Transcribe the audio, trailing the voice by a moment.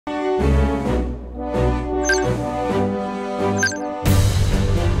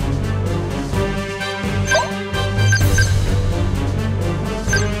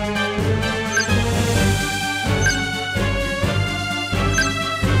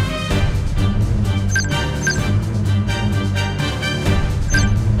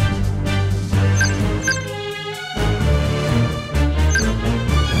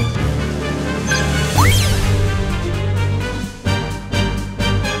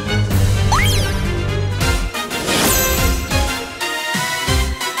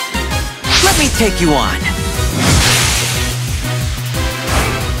me take you on.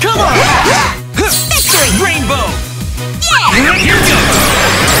 Come on! Victory! Rainbow! Yeah! Here goes!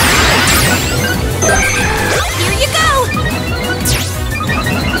 Here you go!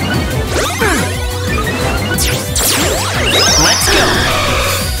 Let's go!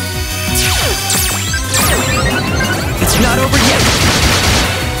 It's not over yet!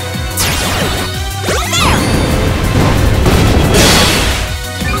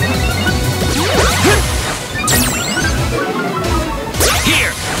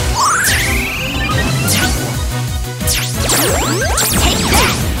 Here! Take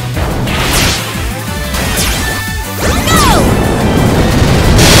that!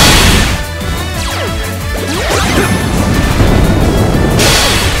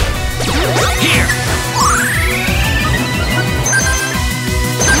 Here!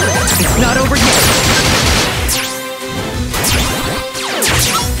 It's not over yet!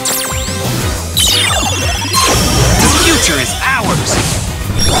 The future is ours!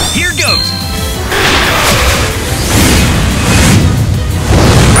 Here goes!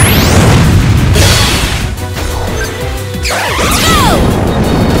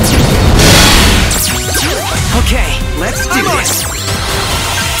 Okay, let's do this!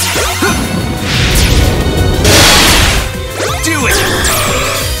 Do it!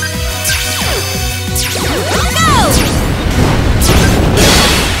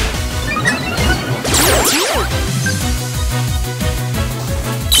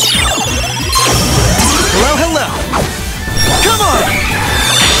 Hello, hello! Come on!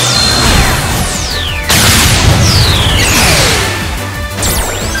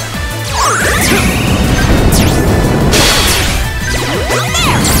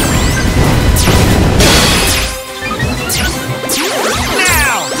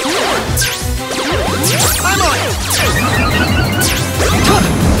 Now! I'm on it!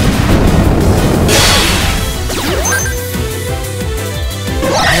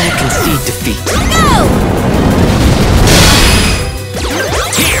 I will concede defeat. Go!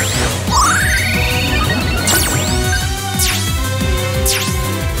 Here!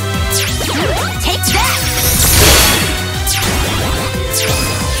 Take that!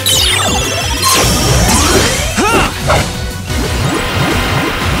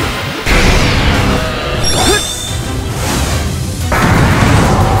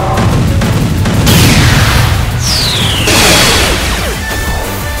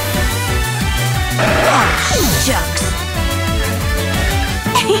 Shucks.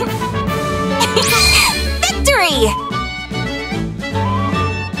 Victory!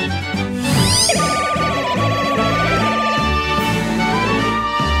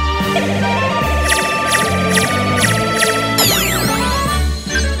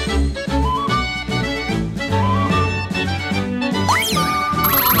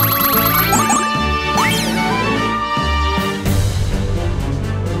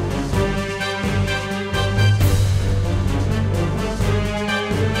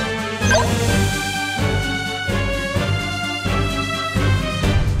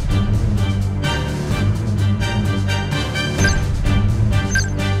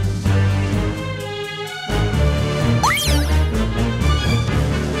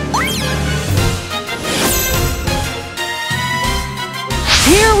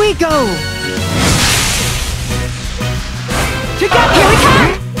 Here we go! Together! Here we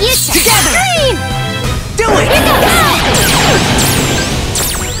come! You Together! Green! Do it! Here goes!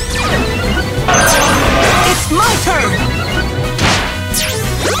 It's my turn!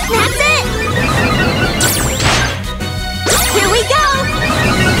 That's it! Here we go!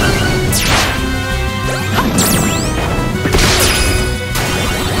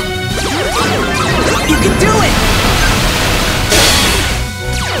 You can do it!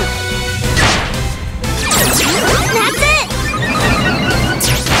 That's it!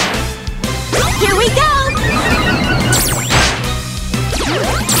 Here we go!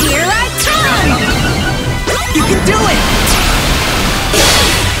 Here I come! You can do it!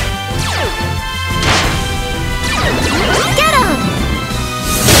 Get him!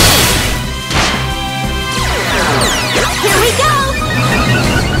 Here we go!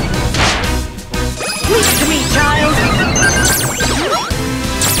 Listen to me, child!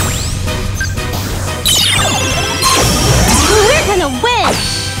 We're gonna win!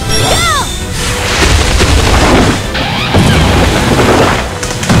 Go!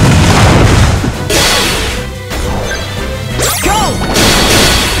 Go!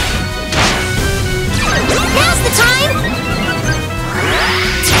 Now's the time!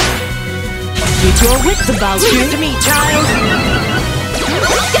 Keep your wits about you! Listen to me, child!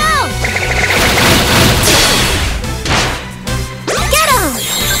 Go! Get him!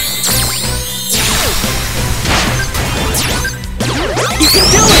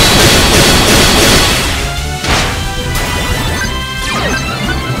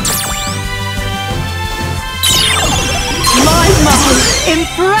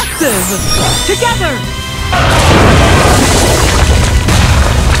 Aggressive! Together!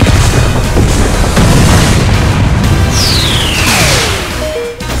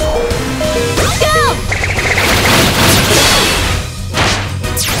 Go!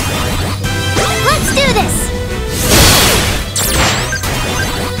 Let's do this!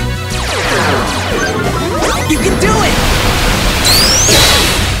 You can do it!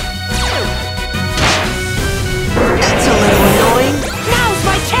 That's a little annoying. Now's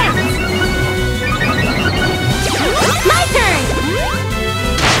my chance! My turn!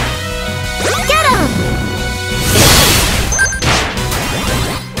 Get him!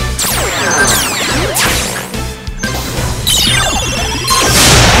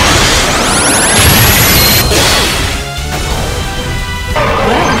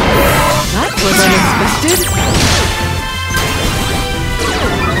 That was unexpected.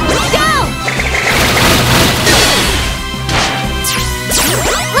 Go!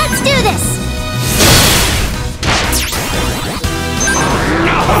 Let's do this!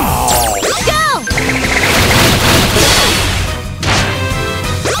 Go!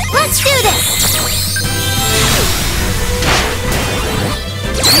 Let's do this!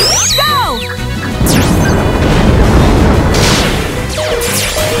 Go!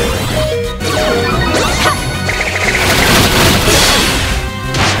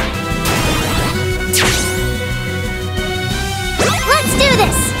 Let's do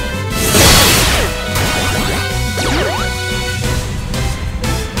this!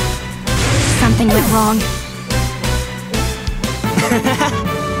 Something went wrong.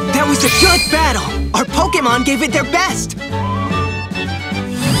 That was a good battle! Our Pokémon gave it their best!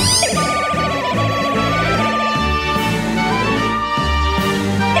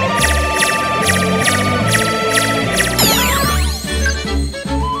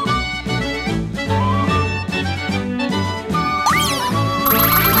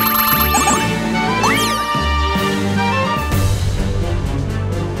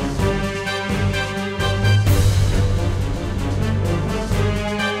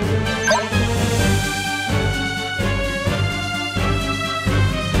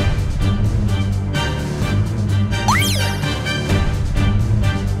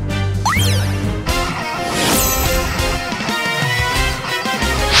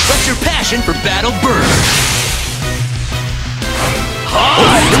 Let your passion for battle burn.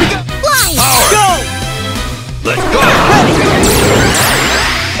 Hi! Here we go! Fly! Power! Let's go! Ready!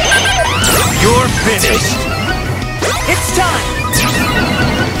 You're finished! It's time!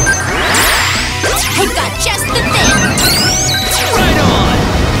 I got just the thing! Right on!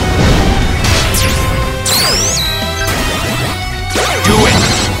 Do it!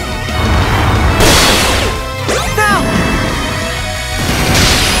 Now!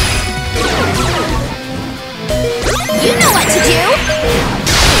 You know what to do!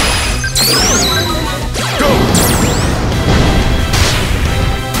 Go!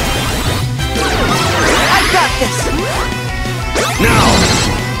 I got this! Now!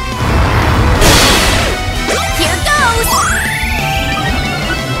 Here goes!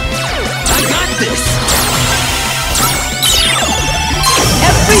 I got this!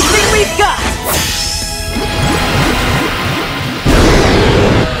 Everything we've got!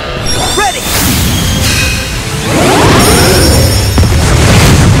 Ready!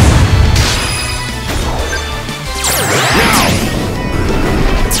 Now!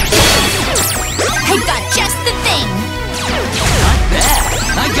 I got just the thing! Not bad!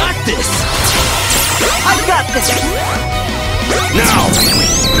 I got this! I got this! Now!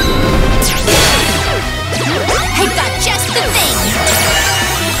 I got just the thing!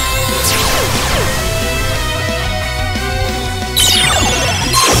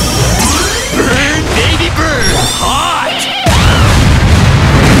 Burn, baby, burn! Hot!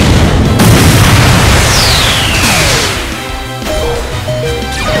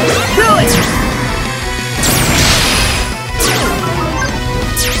 Really?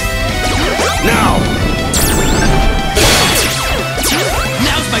 Now!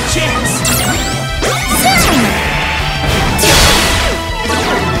 Now's my chance!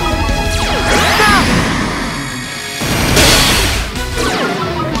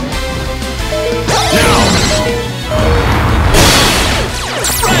 Now!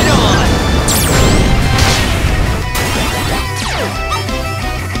 Right on!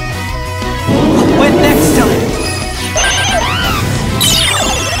 When next time?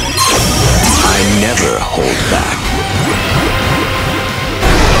 I never hold back.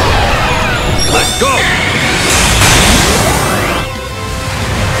 Let's go!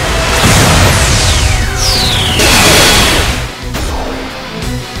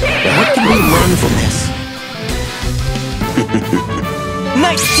 What can we learn from this?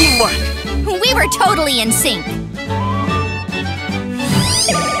 Nice teamwork! We were totally in sync.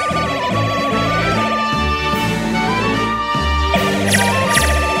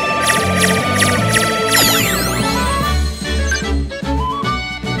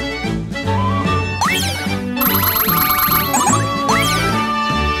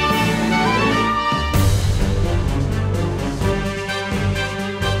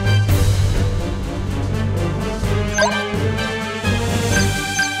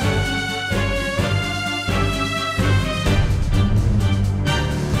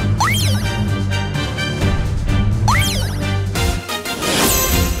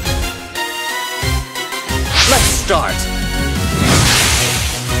 Start.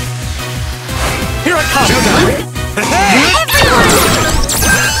 Here I come! Hey!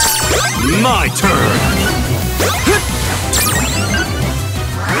 My turn!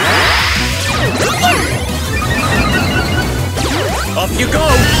 Off you go!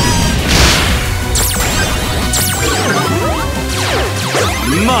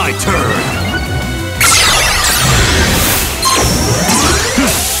 My turn!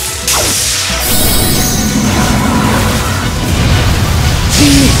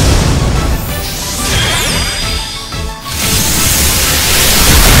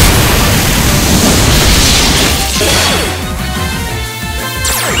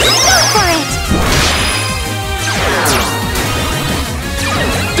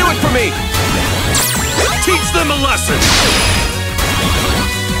 Teach them a lesson!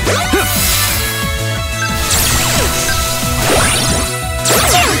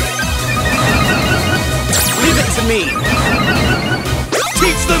 Leave it to me!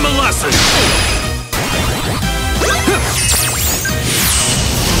 Teach them a lesson!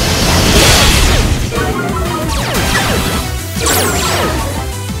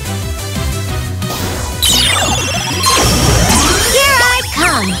 Here I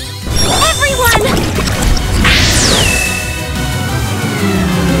come! Everyone!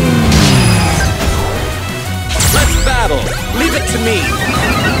 Let's battle! Leave it to me!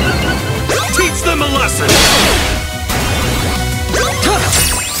 Teach them a lesson!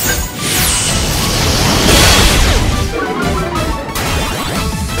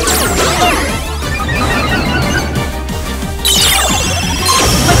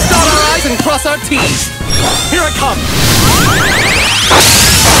 Let's dot our I's and cross our T's! Here I come!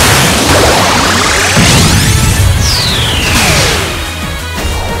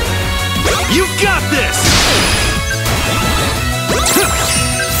 You got this!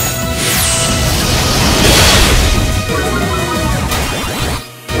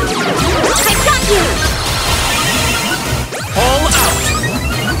 I got you! All out!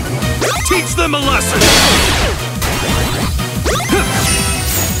 Teach them a lesson!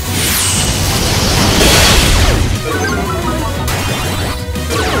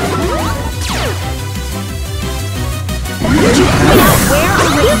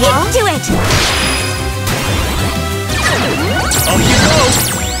 You can do it! Off you go!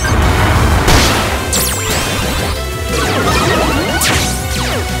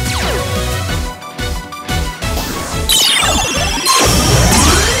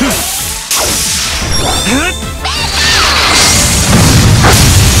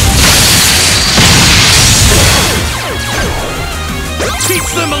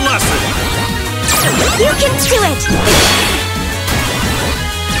 Teach them a lesson! You can do it!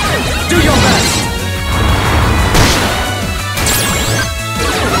 Do your best!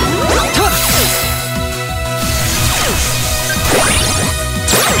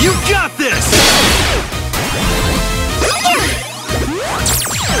 You got this!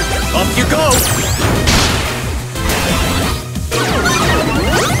 Off you go!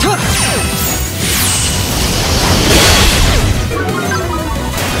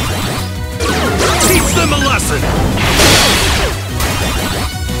 Teach them a lesson!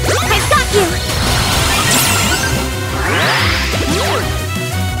 I've got you!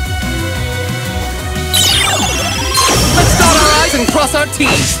 Let's dot our I's and cross our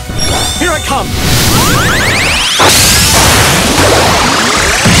T's! Here I come!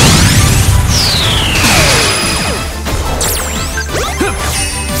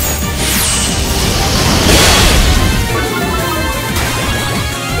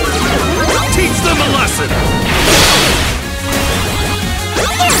 Teach them a lesson!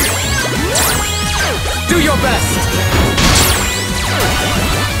 Do your best!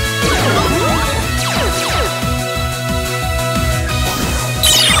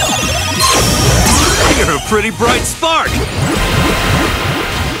 You're a pretty bright spark!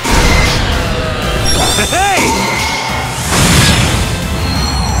 Hey!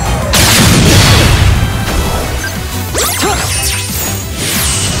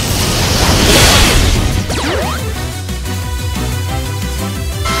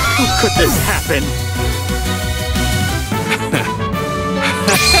 happen.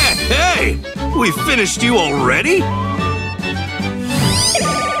 Hey! We finished you already?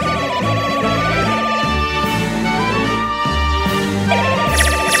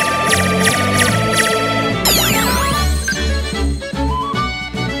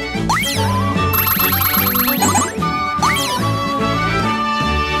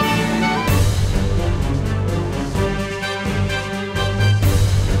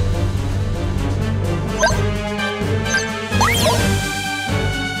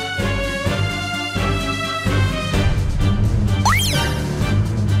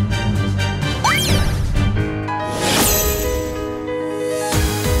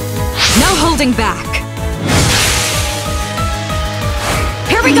 Holding back.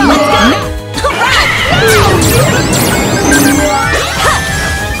 Here we go. Let's go.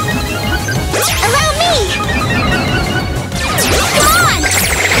 Allow me. Come on.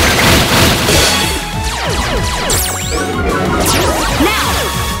 Now.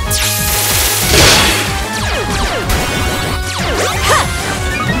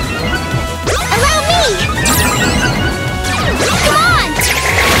 Allow me. Come on.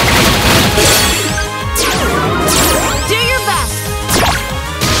 Do your best.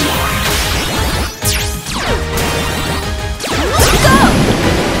 Go.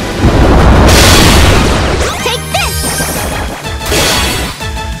 Take this.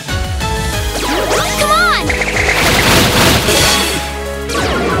 Come on.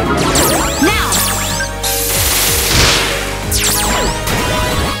 Now.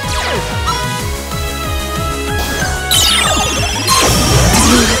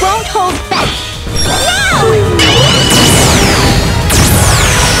 We won't hold back. Now.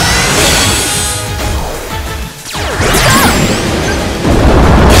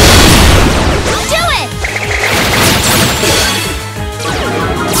 Do it.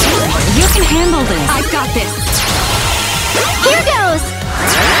 You can handle this. I've got this. Here goes.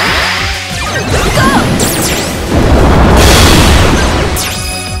 Go.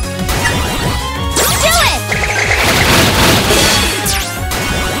 Do it.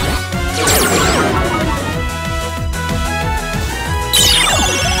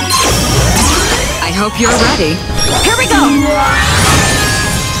 I hope you're ready. Here we go.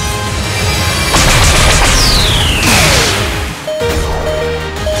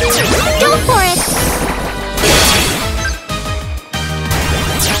 Go for it.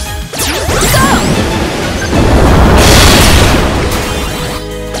 Go.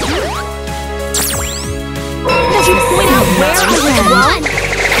 Did you point out where I was wrong?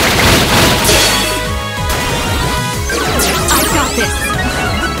 I've got this.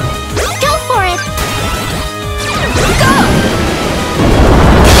 Go for it. Go.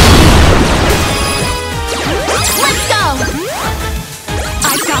 Let's go.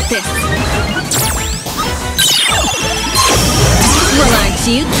 I've got this. Well, aren't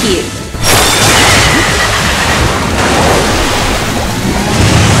you cute?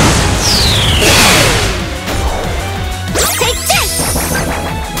 Take this.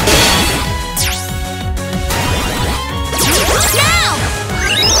 Now.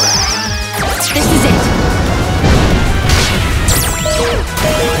 This is it.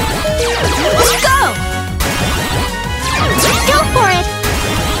 Go. Go for it.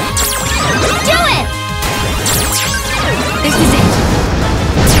 Do it. This is it.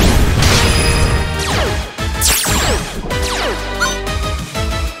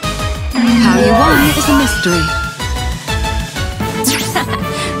 How you won is a mystery.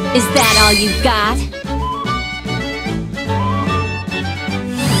 Is that all you got?